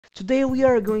Today we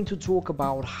are going to talk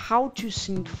about how to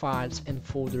sync files and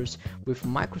folders with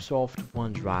Microsoft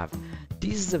OneDrive.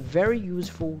 This is a very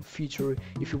useful feature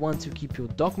if you want to keep your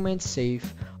documents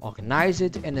safe,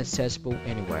 organized and accessible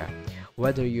anywhere,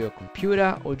 whether you're a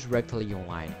computer or directly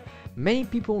online. Many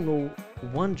people know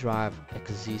OneDrive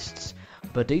exists,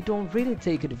 but they don't really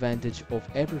take advantage of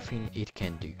everything it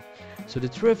can do. So the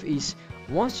truth is,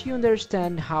 once you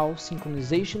understand how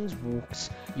synchronization works,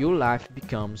 your life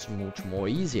becomes much more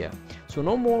easier. So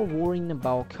no more worrying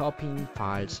about copying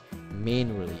files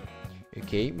manually,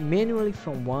 okay? Manually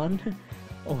from one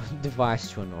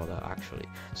device to another actually.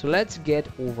 So let's get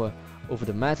over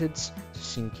the methods to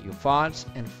sync your files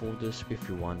and folders with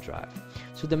your OneDrive.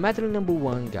 So the method number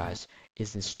one, guys,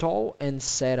 is install and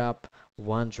set up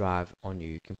OneDrive on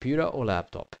your computer or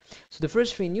laptop. So the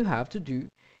first thing you have to do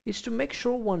is to make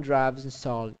sure OneDrive is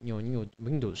installed in your new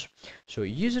Windows. So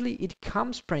usually it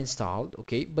comes pre-installed,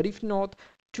 okay, but if not,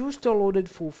 just download it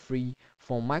for free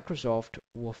from Microsoft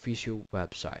official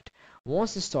website.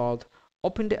 Once installed,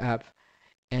 open the app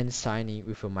and sign in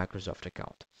with a Microsoft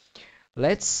account.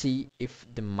 Let's see if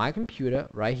my computer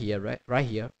right here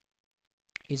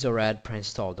is already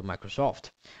pre-installed the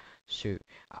Microsoft. So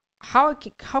how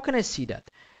can I see that?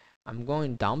 I'm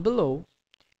going down below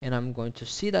and I'm going to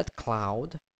see that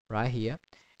cloud right here,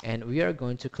 and we are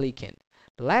going to click in.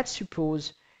 Let's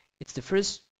suppose it's the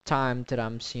first time that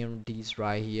I'm seeing these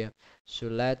right here. So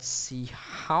let's see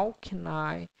how can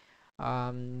I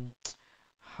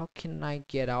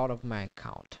get out of my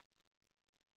account.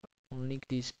 Unlink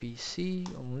this PC,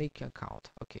 unlink account.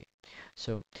 Okay,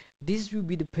 so this will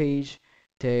be the page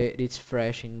that it's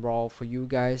fresh and raw for you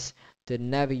guys that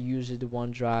never used the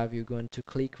OneDrive. You're going to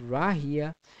click right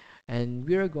here and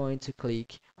we're going to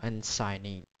click on sign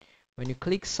in. When you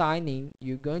click sign in,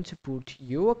 you're going to put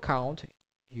your account,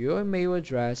 your email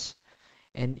address,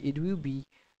 and it will be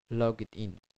logged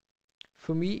in.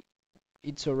 For me,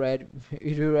 it's already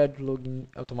logged in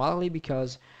automatically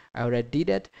because I already did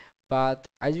it. But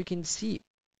as you can see,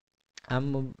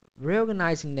 I'm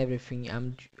reorganizing everything.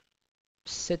 I'm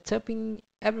setting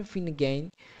everything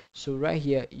again. So right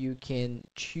here, you can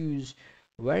choose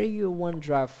where your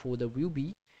OneDrive folder will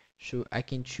be. So I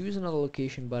can choose another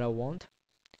location, but I won't.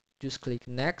 Just click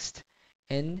next,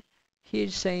 and here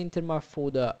it's saying that my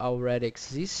folder already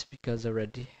exists because I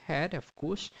already had, of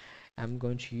course. I'm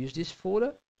going to use this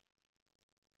folder.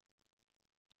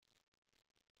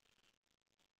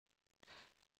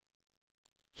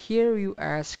 Here you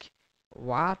ask,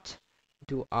 what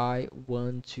do I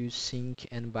want to sync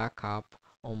and backup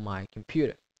on my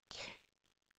computer?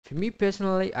 For me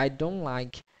personally, I don't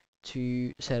like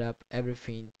to set up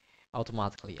everything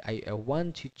automatically. I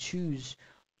want to choose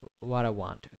what I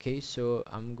want. Okay, so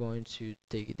I'm going to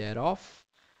take that off.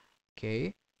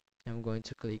 Okay, I'm going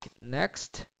to click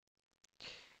next,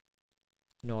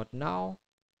 not now,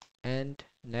 and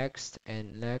next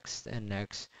and next and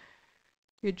next.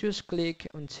 You just click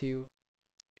until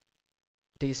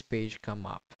this page come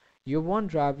up. Your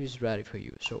OneDrive is ready for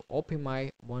you, so open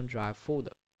my OneDrive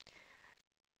folder.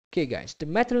 Okay guys, the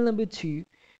method number two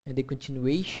and the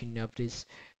continuation of this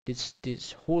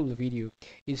whole video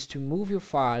is to move your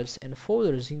files and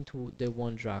folders into the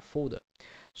OneDrive folder.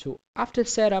 So after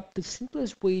setup, the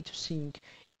simplest way to sync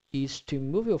is to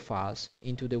move your files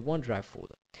into the OneDrive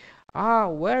folder.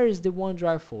 Where is the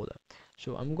OneDrive folder?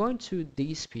 So I'm going to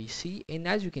this PC, and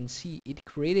as you can see, it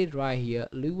created right here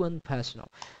Luan Personal.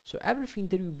 So everything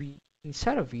that will be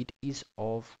inside of it is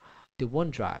of the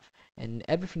OneDrive, and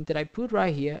everything that I put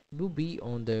right here will be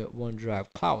on the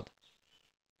OneDrive cloud.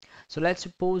 So let's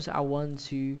suppose I want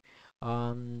to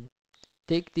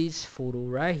take this photo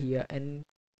right here and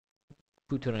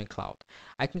put it on cloud.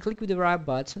 I can click with the right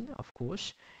button, of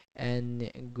course, and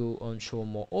go on show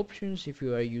more options. If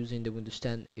you are using the Windows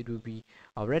 10, it will be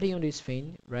already on this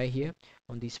thing right here,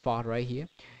 on this part right here,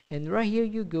 and right here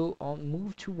you go on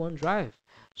move to OneDrive.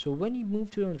 So when you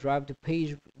move to OneDrive,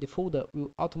 the folder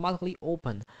will automatically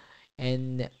open,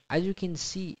 and as you can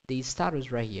see, the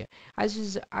status right here, as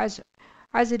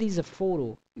it is a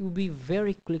photo, it will be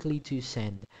very quickly to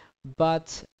send,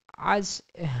 but as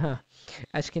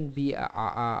as can be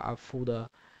a folder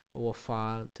or a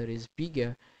file that is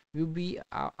bigger, will be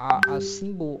a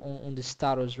symbol on the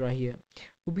status right here,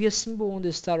 will be a symbol on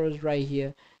the status right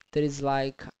here that is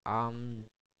like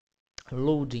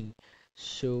loading.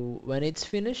 So when it's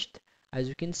finished, as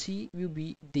you can see, will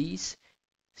be this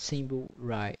symbol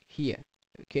right here.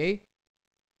 Okay,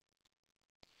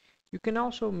 you can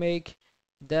also make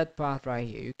that part right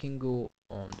here. You can go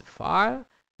on the file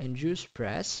and just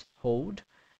press hold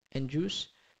and just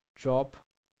drop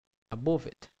above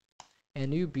it,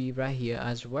 and you'll be right here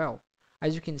as well.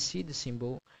 As you can see, the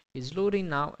symbol is loading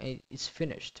now and it's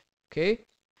finished. Okay.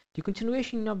 The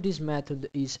continuation of this method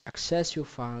is access your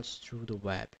files through the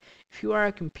web. If you are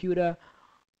a computer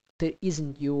that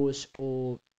isn't yours,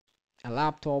 or a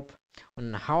laptop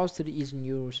on a house that isn't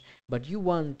yours, but you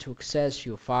want to access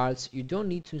your files, you don't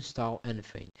need to install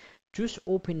anything. Just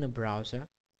open a browser.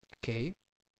 Okay,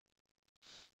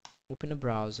 open a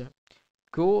browser,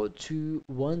 go to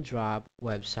OneDrive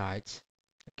website.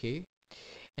 Okay,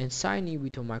 and sign in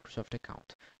with your Microsoft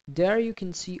account. There you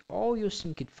can see all your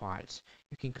synced files.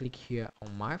 You can click here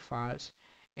on My Files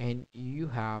and you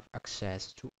have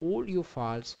access to all your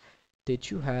files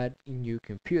that you had in your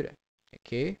computer.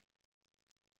 Okay.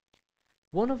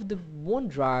 One of the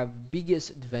OneDrive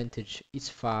biggest advantage is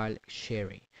file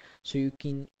sharing. So you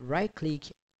can right click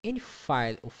any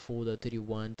file or folder that you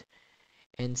want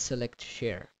and select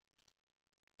share.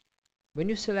 When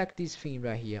you select this thing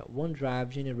right here,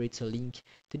 OneDrive generates a link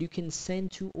that you can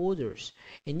send to others,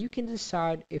 and you can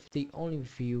decide if they only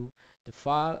view the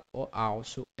file or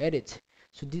also edit.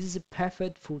 So this is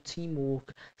perfect for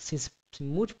teamwork, since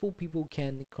multiple people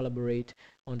can collaborate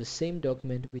on the same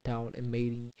document without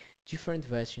emailing different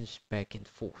versions back and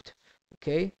forth.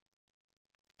 Okay?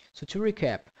 So to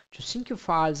recap, to sync your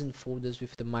files and folders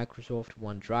with the Microsoft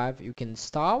OneDrive, you can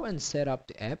install and set up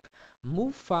the app,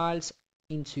 move files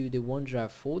into the OneDrive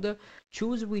folder,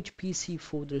 choose which PC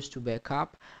folders to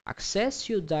backup, access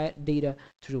your data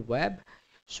to the web,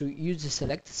 so use the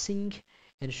select sync,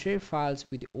 and share files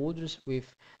with others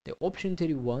with the option that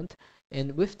you want.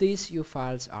 And with this, your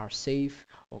files are safe,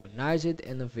 organized,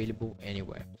 and available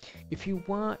anywhere. If you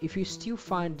still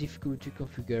find it difficult to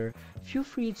configure, feel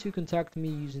free to contact me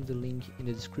using the link in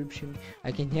the description.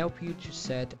 I can help you to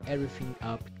set everything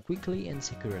up quickly and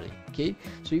securely. Okay,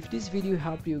 so if this video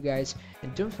helped you guys,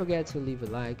 and don't forget to leave a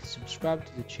like, subscribe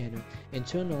to the channel, and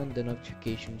turn on the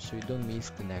notifications so you don't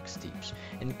miss the next tips.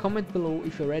 And comment below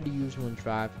if you already use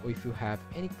OneDrive or if you have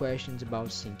any questions about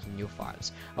syncing your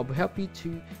files. I'll be happy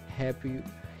to help you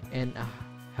and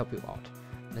help you out.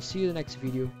 And I'll see you in the next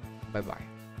video. Bye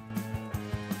bye.